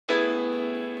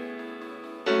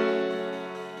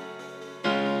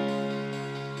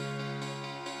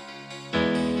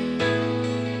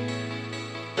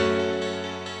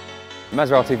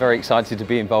Maserati are very excited to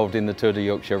be involved in the Tour de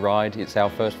Yorkshire ride. It's our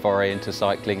first foray into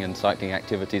cycling and cycling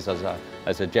activities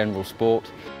as a general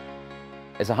sport.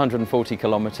 It's 140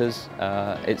 kilometres,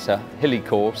 it's a hilly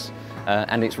course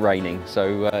and it's raining,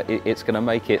 so it's going to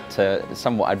make it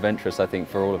somewhat adventurous, I think,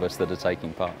 for all of us that are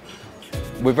taking part.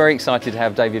 We're very excited to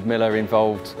have David Miller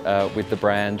involved with the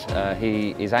brand.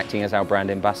 He is acting as our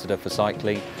brand ambassador for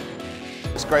cycling.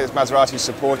 It's great that Maserati is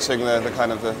supporting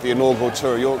the inaugural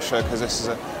Tour of Yorkshire, because it's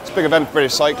a big event for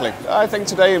British cycling. I think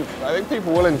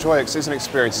people will enjoy it because it's an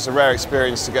experience. It's a rare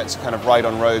experience to get to kind of ride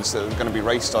on roads that are going to be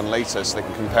raced on later, so they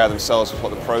can compare themselves with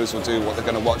what the pros will do, what they're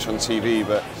going to watch on TV.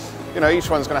 But you know, each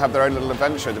one's going to have their own little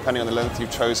adventure depending on the length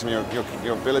you've chosen,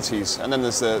 your abilities. And then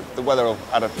there's the weather will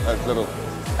add a little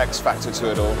X factor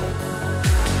to it all.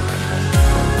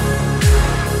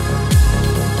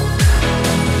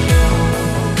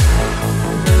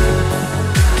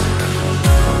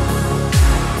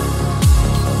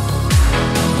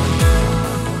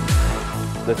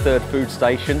 The third food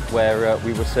station, where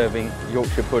we were serving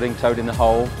Yorkshire pudding, toad in the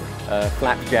hole,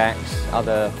 flapjacks,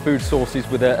 other food sources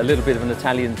with a little bit of an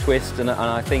Italian twist, and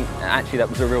I think actually that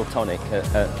was a real tonic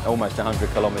at almost 100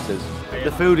 kilometres.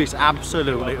 The food is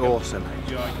absolutely awesome.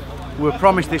 We were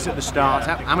promised this at the start.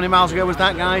 How many miles ago was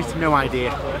that, guys? No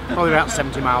idea. Probably about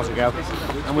 70 miles ago.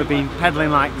 And we've been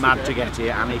pedalling like mad to get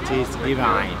here, and it is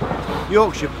divine.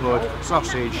 Yorkshire pud,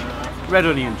 sausage, red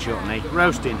onion chutney,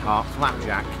 roasting hot,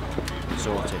 flapjack.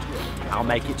 Sorted. I'll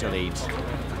make it to Leeds.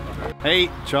 Hey,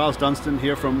 Charles Dunstan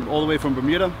here all the way from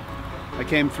Bermuda. I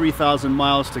came 3,000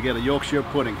 miles to get a Yorkshire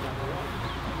pudding.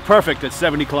 Perfect at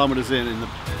 70 kilometers in the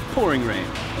pouring rain.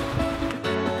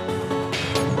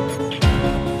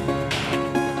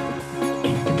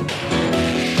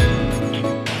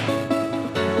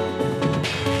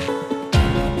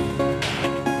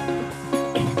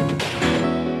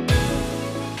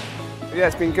 Yeah,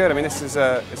 it's been good. I mean, it's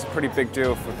a pretty big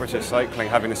deal for British cycling,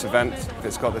 having this event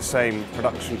that's got the same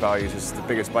production values as the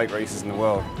biggest bike races in the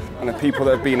world. And the people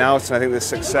that have been out, and I think the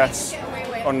success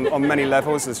on many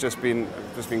levels has just been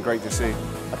great to see.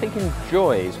 I think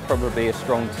enjoy is probably a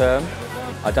strong term.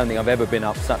 I don't think I've ever been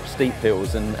up such steep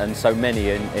hills and so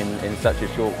many in such a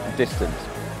short distance.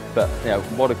 But you know,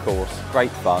 what a course,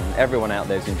 great fun, everyone out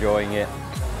there's enjoying it.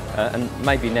 And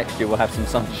maybe next year we'll have some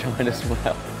sunshine as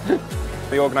well.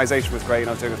 The organisation was great, and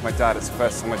I was doing it with my dad. It's the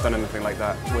first time I've done anything like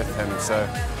that with him, so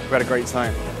we had a great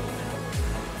time.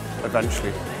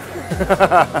 Eventually.